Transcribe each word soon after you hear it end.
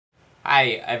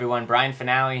Hi everyone, Brian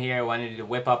Finale here. Wanted to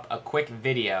whip up a quick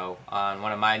video on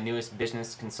one of my newest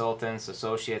business consultants,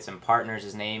 associates, and partners.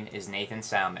 His name is Nathan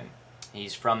Salmon.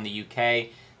 He's from the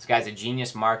UK. This guy's a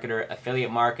genius marketer,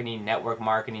 affiliate marketing, network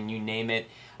marketing, you name it.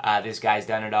 This guy's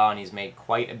done it all and he's made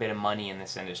quite a bit of money in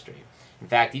this industry. In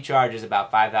fact, he charges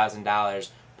about $5,000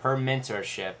 per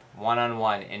mentorship,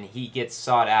 one-on-one, and he gets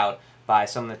sought out by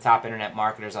some of the top internet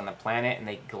marketers on the planet, and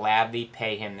they gladly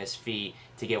pay him this fee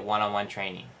to get one-on-one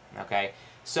training. Okay,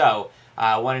 so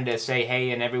I wanted to say,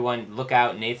 hey, and everyone, look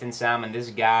out, Nathan Salmon. This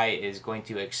guy is going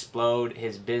to explode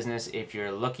his business. If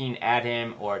you're looking at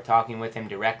him or talking with him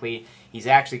directly, he's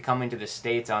actually coming to the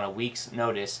States on a week's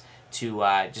notice to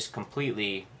just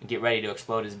completely get ready to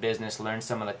explode his business, learn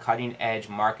some of the cutting-edge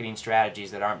marketing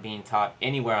strategies that aren't being taught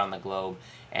anywhere on the globe.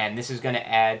 And this is going to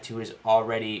add to his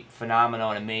already phenomenal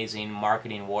and amazing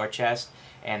marketing war chest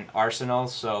and arsenal.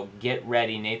 So get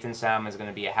ready. Nathan Salmon is going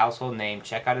to be a household name.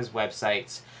 Check out his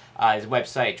website,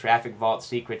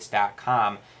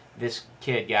 trafficvaultsecrets.com. This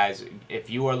kid, guys, if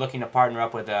you are looking to partner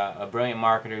up with a brilliant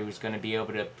marketer who's going to be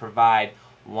able to provide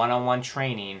one-on-one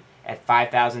training at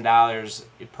 $5,000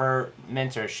 per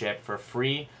mentorship for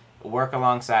free, work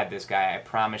alongside this guy. I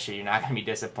promise you, you're not going to be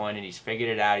disappointed. He's figured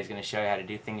it out. He's going to show you how to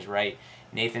do things right.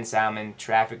 Nathan Salmon,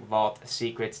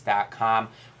 trafficvaultsecrets.com.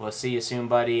 We'll see you soon,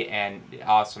 buddy. And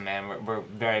awesome, man. We're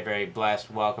very, very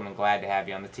blessed, welcome, and glad to have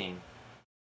you on the team.